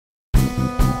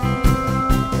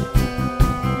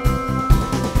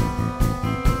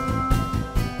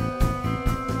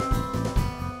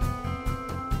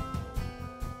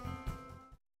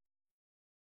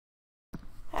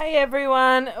Hey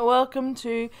everyone, welcome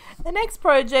to the next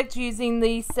project using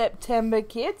the September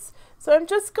kits. So I've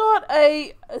just got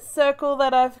a circle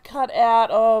that I've cut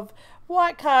out of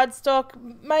white cardstock,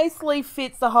 mostly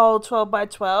fits the whole 12 by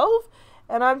 12,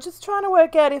 and I'm just trying to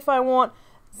work out if I want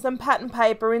some pattern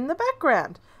paper in the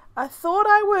background. I thought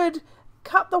I would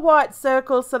cut the white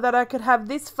circle so that I could have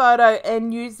this photo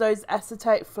and use those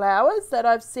acetate flowers that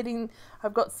I've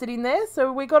got sitting there.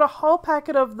 So we got a whole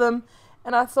packet of them,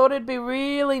 and I thought it'd be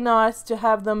really nice to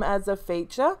have them as a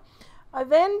feature. I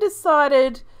then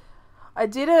decided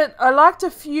I liked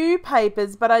a few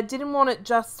papers, but I didn't want it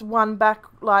just one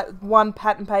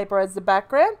pattern paper as the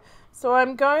background. So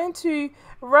I'm going to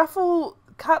rip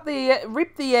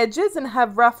the edges and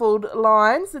have ruffled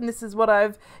lines, and this is what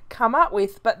I've come up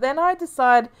with. But then I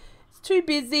decide it's too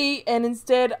busy, and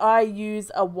instead I use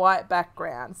a white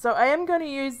background. So I am going to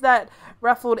use that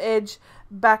ruffled edge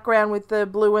background with the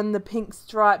blue and the pink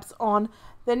stripes on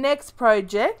the next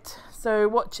project, so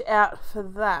watch out for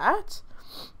that.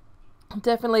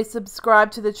 Definitely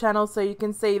subscribe to the channel so you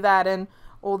can see that and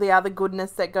all the other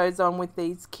goodness that goes on with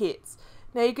these kits.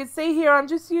 Now you can see here I'm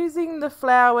just using the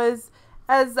flowers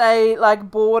as a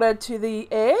border to the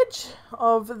edge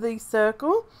of the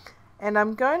circle, and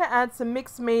I'm going to add some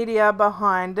mixed media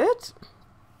behind it.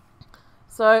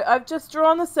 So I've just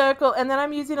drawn the circle, and then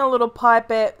I'm using a little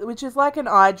pipette, which is like an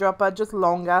eyedropper, just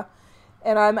longer.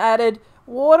 And I'm added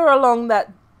water along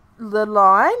the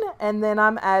line, and then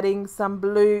I'm adding some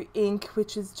blue ink,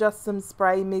 which is just some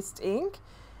spray mist ink.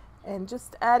 And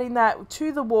just adding that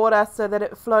to the water so that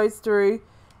it flows through.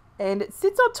 And it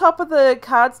sits on top of the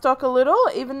cardstock a little,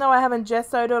 even though I haven't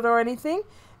gessoed it or anything.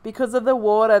 Because of the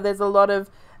water, there's a lot of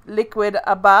liquid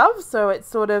above, so it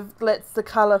sort of lets the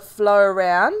colour flow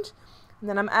around. And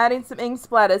then I'm adding some ink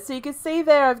splatter. So you can see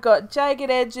there I've got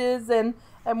jagged edges and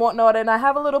whatnot. And I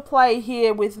have a little play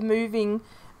here with moving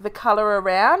the colour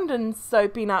around and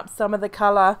soaping up some of the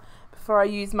colour before I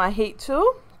use my heat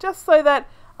tool. Just so that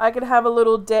I could have a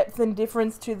little depth and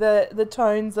difference to the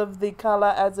tones of the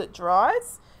colour as it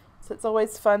dries. So it's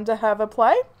always fun to have a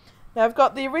play. Now I've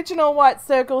got the original white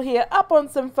circle here up on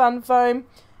some fun foam.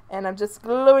 And I'm just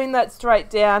gluing that straight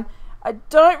down. I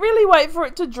don't really wait for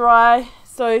it to dry,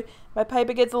 so my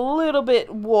paper gets a little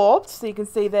bit warped. So you can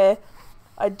see there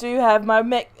I do have my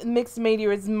mixed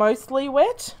media is mostly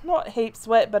wet, not heaps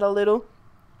wet, but a little.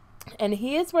 And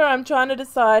here's where I'm trying to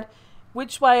decide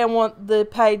which way I want the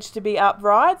page to be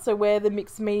upright, so where the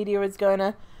mixed media is going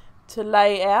to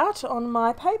lay out on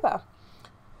my paper.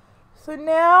 So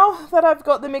now that I've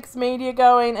got the mixed media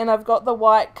going and I've got the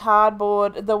white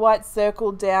cardboard, the white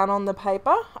circle down on the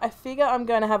paper, I figure I'm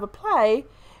going to have a play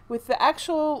with the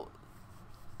actual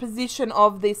position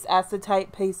of this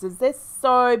acetate pieces. They're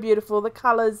so beautiful. The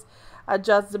colours are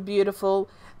just beautiful.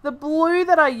 The blue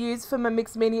that I use for my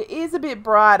mixed media is a bit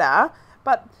brighter,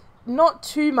 but not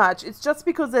too much. It's just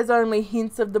because there's only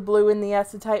hints of the blue in the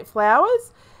acetate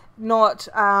flowers. Not,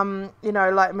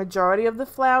 like majority of the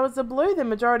flowers are blue. The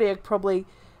majority are probably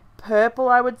purple,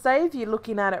 I would say, if you're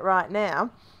looking at it right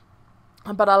now.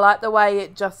 But I like the way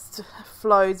it just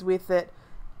flows with it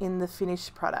in the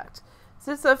finished product.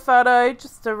 So this is a photo,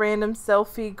 just a random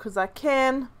selfie because I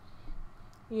can.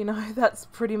 You know, that's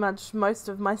pretty much most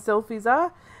of my selfies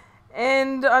are.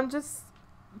 And I'm just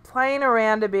playing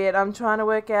around a bit. I'm trying to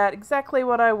work out exactly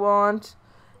what I want,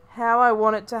 how I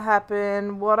want it to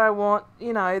happen, what I want,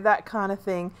 that kind of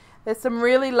thing. There's some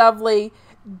really lovely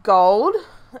gold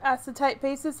acetate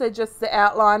pieces, so just the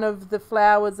outline of the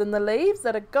flowers and the leaves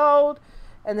that are gold,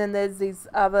 and then there's these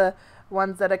other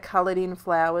ones that are coloured in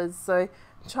flowers. So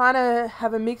I'm trying to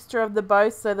have a mixture of the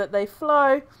both so that they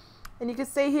flow. And you can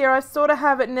see here I sort of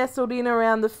have it nestled in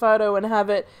around the photo and have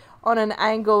it on an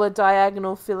angle, a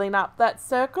diagonal, filling up that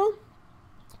circle.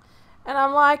 And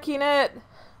I'm liking it.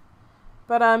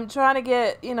 But I'm trying to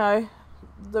get,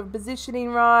 the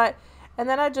positioning right. And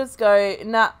then I just go,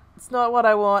 nah, it's not what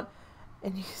I want.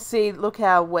 And you can see, look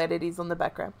how wet it is on the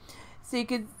background. So you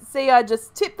can see I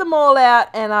just tip them all out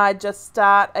and I just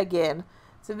start again.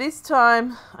 So this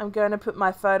time I'm going to put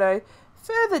my photo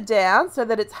further down so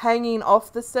that it's hanging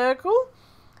off the circle.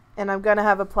 And I'm going to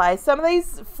have a play. Some of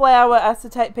these flower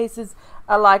acetate pieces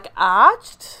are like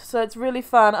arched. So it's really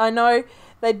fun. I know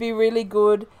they'd be really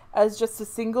good as just a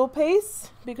single piece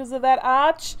because of that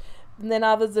arch, and then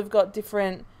others have got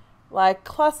different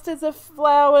clusters of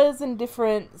flowers and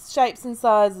different shapes and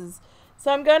sizes.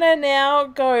 So I'm going to now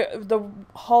go the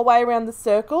whole way around the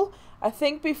circle. I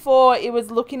think before it was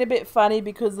looking a bit funny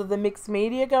because of the mixed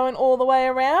media going all the way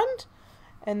around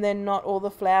and then not all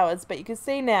the flowers, but you can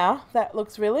see now that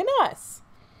looks really nice.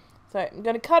 So I'm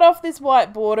going to cut off this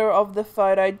white border of the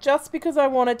photo just because I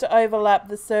wanted to overlap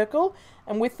the circle,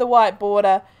 and with the white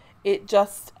border it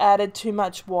just added too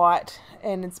much white,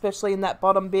 and especially in that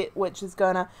bottom bit which is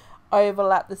going to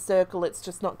overlap the circle, it's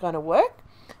just not going to work.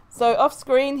 So off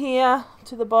screen here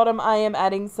to the bottom I am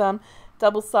adding some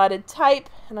double-sided tape,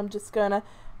 and I'm just going to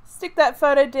stick that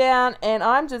photo down, and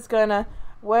I'm just going to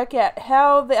work out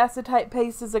how the acetate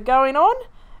pieces are going on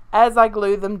as I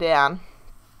glue them down.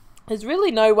 There's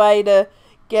really no way to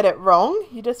get it wrong.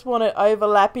 You just want it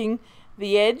overlapping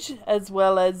the edge as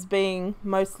well as being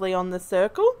mostly on the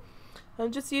circle.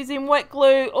 I'm just using wet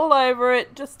glue all over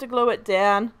it just to glue it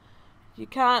down. You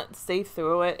can't see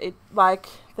through it. Like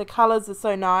the colors are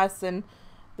so nice and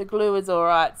the glue is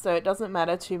alright, so it doesn't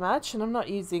matter too much, and I'm not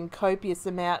using copious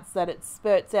amounts that it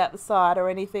spurts out the side or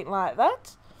anything like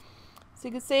that. So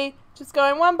you can see, just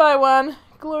going one by one,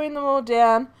 gluing them all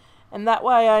down, and that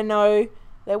way I know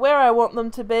they're where I want them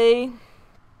to be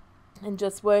and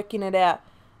just working it out.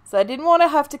 So I didn't want to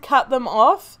have to cut them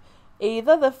off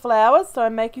either, the flowers, so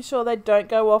I'm making sure they don't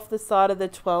go off the side of the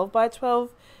 12 by 12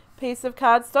 piece of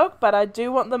cardstock, but I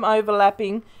do want them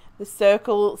overlapping the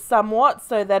circle somewhat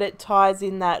so that it ties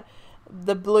in that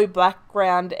the blue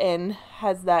background and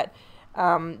has that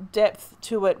depth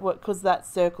to it, because that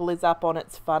circle is up on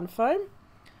its fun foam.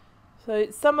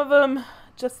 So some of them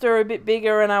just are a bit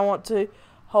bigger and I want to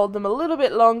hold them a little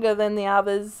bit longer than the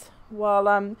others while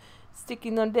I'm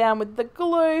sticking them down with the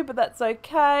glue, but that's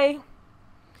okay.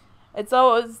 It's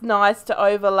always nice to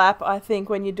overlap, I think,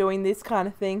 when you're doing this kind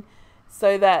of thing,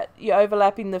 so that you're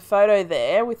overlapping the photo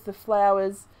there with the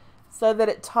flowers so that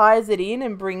it ties it in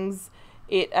and brings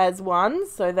it as one,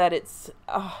 so that it's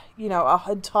you know, a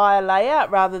entire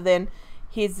layout, rather than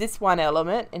here's this one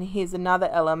element and here's another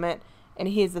element and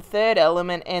here's a third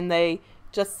element, and they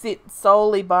just sit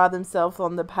solely by themselves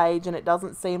on the page and it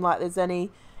doesn't seem like there's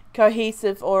any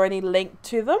cohesive or any link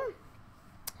to them.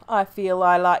 I feel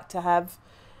I like to have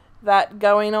that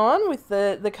going on with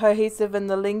the cohesive and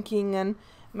the linking and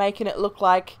making it look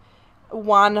like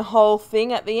one whole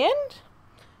thing at the end.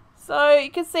 So you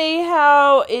can see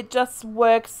how it just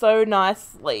works so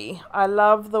nicely. I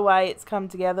love the way it's come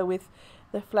together with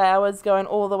the flowers going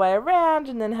all the way around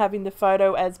and then having the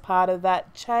photo as part of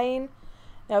that chain.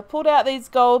 Now I've pulled out these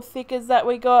gold thickers that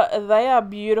we got. They are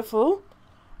beautiful.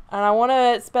 And I want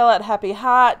to spell out Happy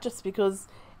Heart just because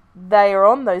they are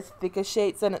on those thicker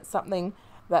sheets and it's something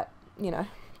that, you know,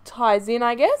 ties in,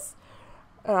 I guess.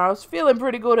 And I was feeling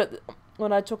pretty good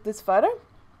when I took this photo.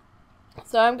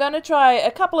 So I'm going to try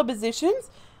a couple of positions.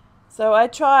 So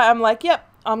I'm like, yep,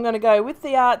 I'm going to go with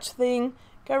the arch thing,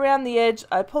 go around the edge,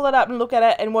 I pull it up and look at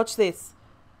it, and watch this.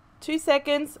 2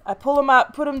 seconds, I pull them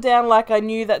up, put them down like I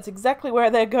knew that's exactly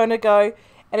where they're going to go,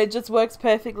 and it just works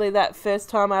perfectly that first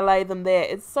time I lay them there.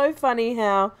 It's so funny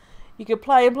how you could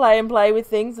play and play and play with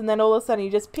things, and then all of a sudden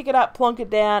you just pick it up, plonk it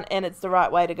down, and it's the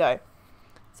right way to go.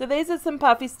 So these are some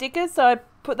puffy stickers, so I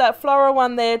put that floral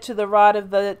one there to the right of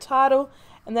the title,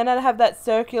 and then I have that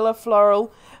circular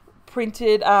floral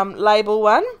printed label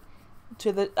one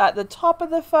at the top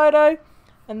of the photo,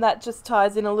 and that just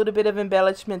ties in a little bit of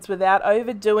embellishments without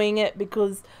overdoing it,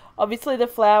 because obviously the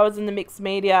flowers and the mixed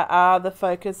media are the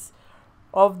focus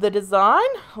of the design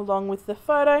along with the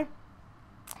photo.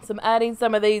 So I'm adding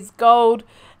some of these gold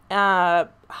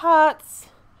hearts,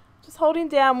 just holding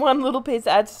down one little piece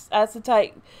of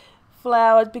acetate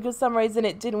flower because for some reason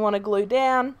it didn't want to glue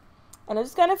down. And I'm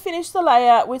just going to finish the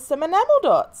layout with some enamel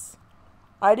dots.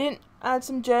 I didn't add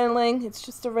some journaling, it's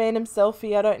just a random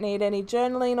selfie, I don't need any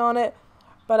journaling on it,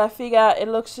 but I figure it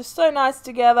looks just so nice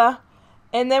together.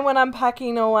 And then when I'm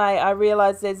packing away I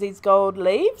realize there's these gold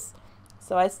leaves,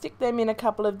 so I stick them in a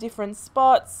couple of different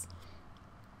spots,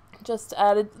 just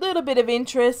add a little bit of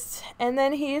interest, and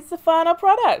then here's the final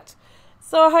product.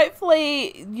 So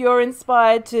hopefully you're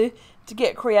inspired to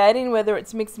get creating, whether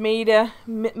it's mixed media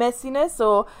messiness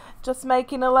or just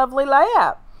making a lovely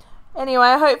layout.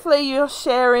 Anyway, hopefully you're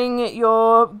sharing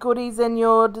your goodies and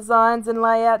your designs and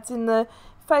layouts in the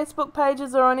Facebook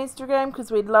pages or on Instagram,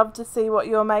 because we'd love to see what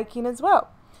you're making as well.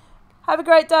 Have a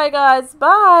great day, guys.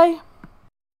 Bye.